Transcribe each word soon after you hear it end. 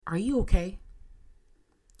Are you okay?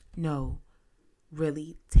 No,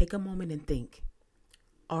 really, take a moment and think.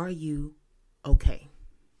 Are you okay?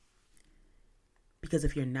 Because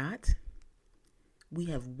if you're not, we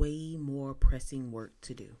have way more pressing work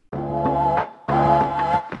to do.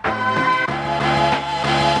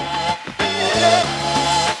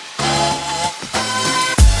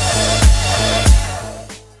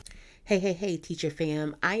 Hey, teacher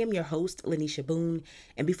fam. I am your host, Lanisha Boone.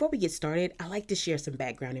 And before we get started, I like to share some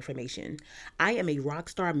background information. I am a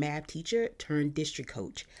rockstar math teacher turned district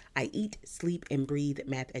coach. I eat, sleep, and breathe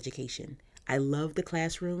math education. I love the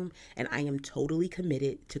classroom, and I am totally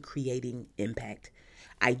committed to creating impact.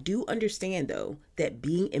 I do understand, though, that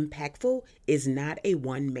being impactful is not a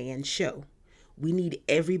one-man show. We need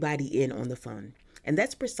everybody in on the fun. And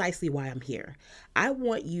that's precisely why I'm here. I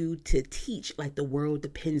want you to teach like the world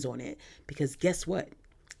depends on it, because guess what?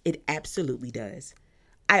 It absolutely does.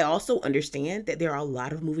 I also understand that there are a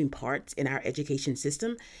lot of moving parts in our education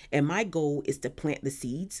system, and my goal is to plant the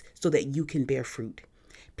seeds so that you can bear fruit.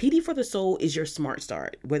 PD for the Soul is your smart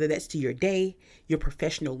start, whether that's to your day, your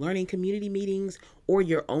professional learning community meetings, or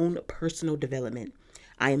your own personal development.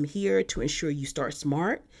 I am here to ensure you start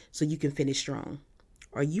smart so you can finish strong.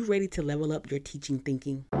 Are you ready to level up your teaching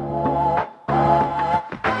thinking?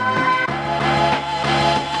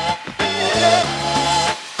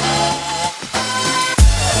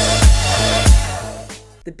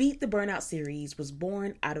 The Beat the Burnout series was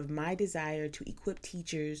born out of my desire to equip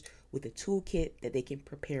teachers with a toolkit that they can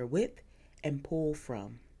prepare with and pull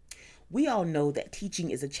from. We all know that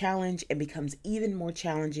teaching is a challenge and becomes even more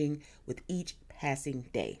challenging with each passing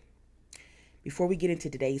day. Before we get into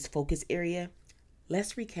today's focus area,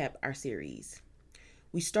 let's recap our series.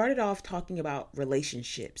 We started off talking about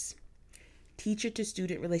relationships,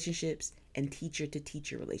 teacher-to-student relationships, and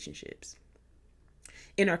teacher-to-teacher relationships.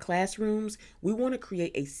 In our classrooms, we want to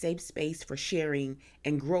create a safe space for sharing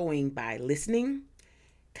and growing by listening,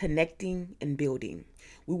 connecting, and building.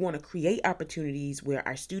 We want to create opportunities where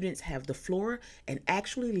our students have the floor and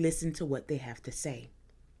actually listen to what they have to say.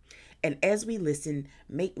 And as we listen,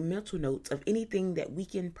 make mental notes of anything that we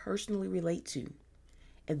can personally relate to,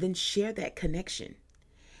 and then share that connection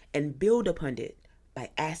and build upon it by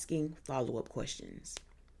asking follow-up questions.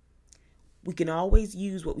 We can always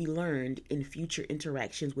use what we learned in future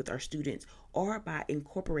interactions with our students or by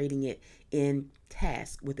incorporating it in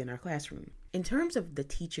tasks within our classroom. In terms of the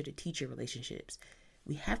teacher-to-teacher relationships,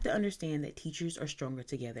 we have to understand that teachers are stronger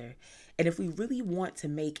together. And if we really want to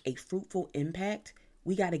make a fruitful impact,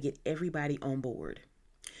 we got to get everybody on board.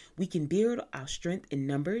 We can build our strength in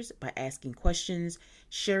numbers by asking questions,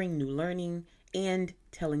 sharing new learning, and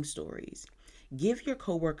telling stories. Give your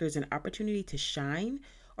coworkers an opportunity to shine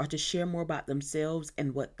or to share more about themselves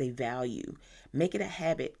and what they value. Make it a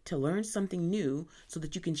habit to learn something new so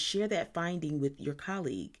that you can share that finding with your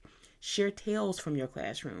colleague. Share tales from your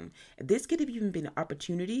classroom. This could have even been an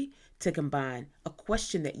opportunity to combine a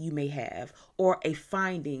question that you may have or a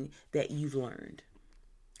finding that you've learned.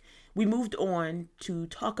 We moved on to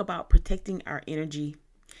talk about protecting our energy.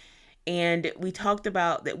 And we talked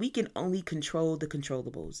about that we can only control the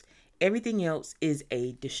controllables. Everything else is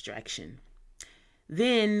a distraction.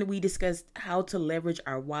 Then we discussed how to leverage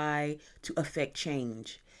our why to affect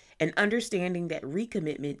change and understanding that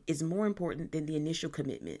recommitment is more important than the initial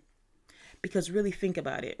commitment. Because really think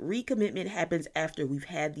about it. Recommitment happens after we've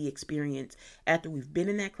had the experience, after we've been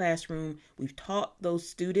in that classroom, we've taught those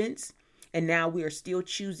students, and now we are still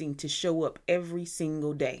choosing to show up every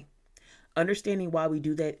single day. Understanding why we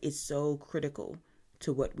do that is so critical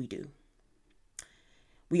to what we do.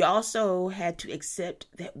 We also had to accept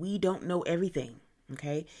that we don't know everything,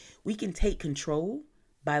 okay? We can take control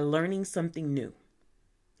by learning something new.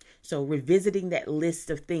 So revisiting that list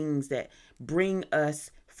of things that bring us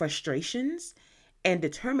frustrations and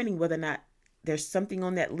determining whether or not there's something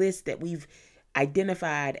on that list that we've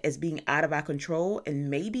identified as being out of our control, and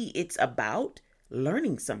maybe it's about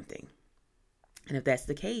learning something. And if that's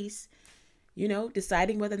the case,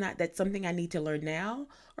 deciding whether or not that's something I need to learn now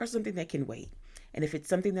or something that can wait. And if it's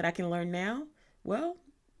something that I can learn now, well,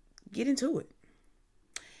 get into it.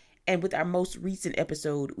 And with our most recent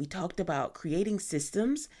episode, we talked about creating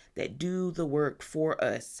systems that do the work for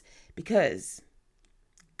us, because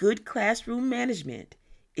good classroom management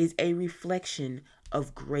is a reflection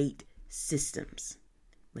of great systems.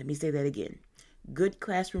 Let me say that again. Good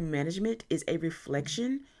classroom management is a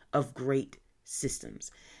reflection of great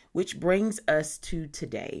systems, which brings us to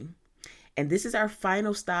today. And this is our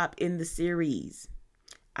final stop in the series.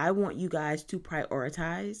 I want you guys to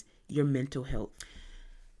prioritize your mental health.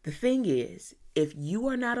 The thing is, if you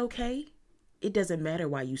are not okay, it doesn't matter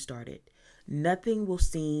why you started. nothing will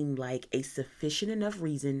seem like a sufficient enough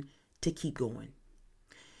reason to keep going.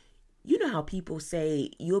 You know how people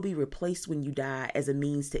say you'll be replaced when you die as a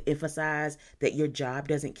means to emphasize that your job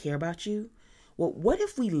doesn't care about you? Well, what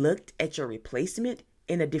if we looked at your replacement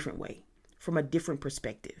in a different way, from a different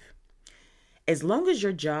perspective? As long as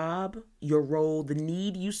your job, your role, the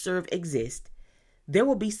need you serve exist, there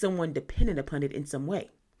will be someone dependent upon it in some way.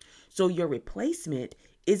 So your replacement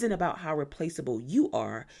isn't about how replaceable you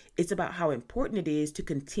are. It's about how important it is to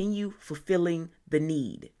continue fulfilling the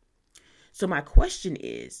need. So my question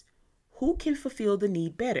is, who can fulfill the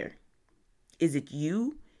need better? Is it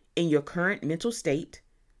you in your current mental state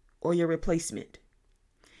or your replacement?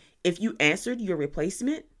 If you answered your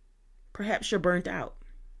replacement, perhaps you're burnt out.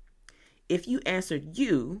 If you answered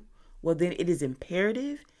you, well, then it is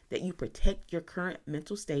imperative that you protect your current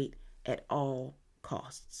mental state at all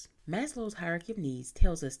costs. Maslow's hierarchy of needs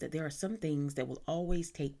tells us that there are some things that will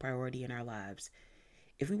always take priority in our lives.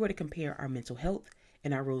 If we were to compare our mental health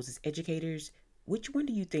and our roles as educators, which one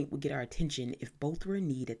do you think would get our attention if both were in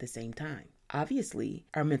need at the same time? Obviously,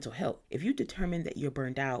 our mental health. If you determine that you're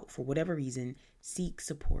burned out for whatever reason, seek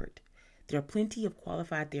support. There are plenty of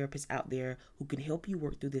qualified therapists out there who can help you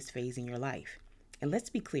work through this phase in your life. And let's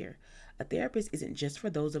be clear, a therapist isn't just for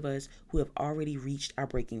those of us who have already reached our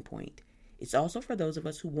breaking point. It's also for those of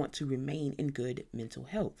us who want to remain in good mental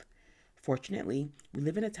health. Fortunately, we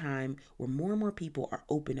live in a time where more and more people are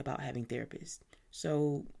open about having therapists.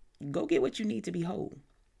 So go get what you need to be whole.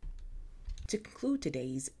 To conclude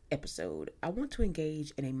today's episode, I want to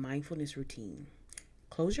engage in a mindfulness routine.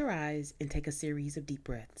 Close your eyes and take a series of deep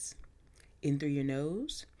breaths. In through your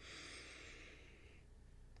nose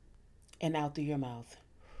and out through your mouth.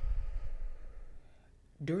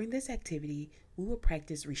 During this activity, we will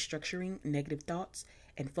practice restructuring negative thoughts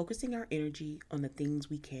and focusing our energy on the things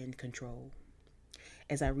we can control.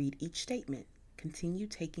 As I read each statement, continue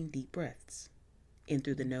taking deep breaths. In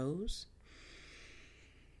through the nose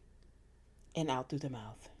and out through the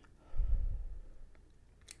mouth.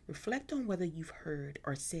 Reflect on whether you've heard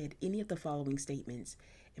or said any of the following statements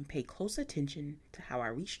and pay close attention to how I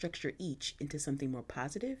restructure each into something more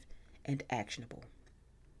positive and actionable.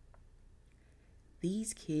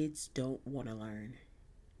 These kids don't want to learn.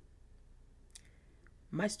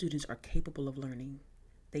 My students are capable of learning.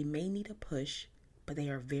 They may need a push, but they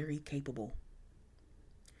are very capable.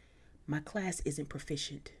 My class isn't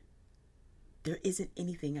proficient. There isn't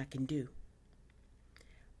anything I can do.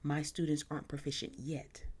 My students aren't proficient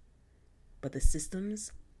yet, but the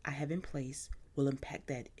systems I have in place will impact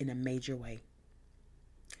that in a major way.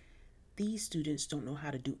 These students don't know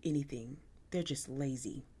how to do anything. They're just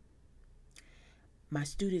lazy. My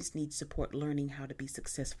students need support learning how to be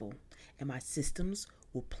successful, and my systems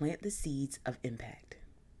will plant the seeds of impact.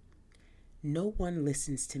 No one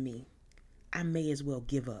listens to me. I may as well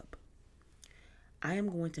give up. I am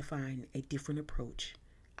going to find a different approach.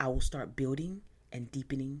 I will start building and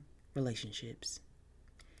deepening relationships.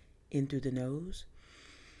 In through the nose,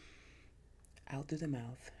 out through the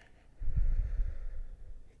mouth.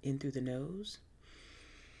 In through the nose,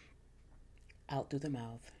 out through the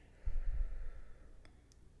mouth.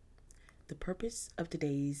 The purpose of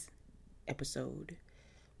today's episode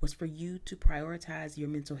was for you to prioritize your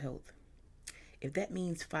mental health. If that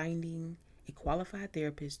means finding a qualified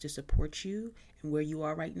therapist to support you and where you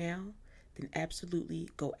are right now, then absolutely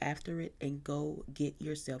go after it and go get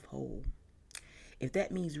yourself whole. If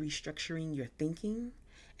that means restructuring your thinking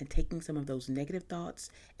and taking some of those negative thoughts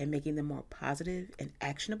and making them more positive and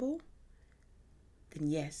actionable, then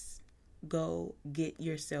yes, go get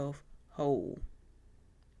yourself whole.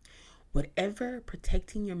 Whatever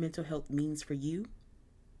protecting your mental health means for you,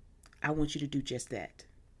 I want you to do just that.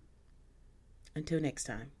 Until next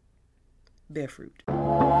time, bear fruit.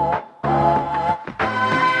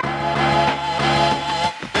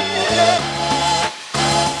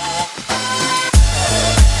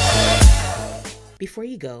 Before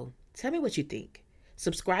you go, tell me what you think.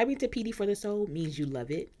 Subscribing to PD for the Soul means you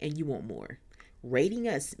love it and you want more. Rating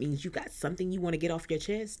us means you got something you want to get off your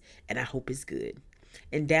chest, and I hope it's good.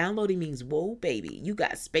 And downloading means, whoa, baby, you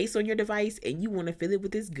got space on your device and you want to fill it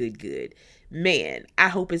with this good. Man, I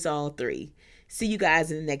hope it's all three. See you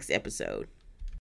guys in the next episode.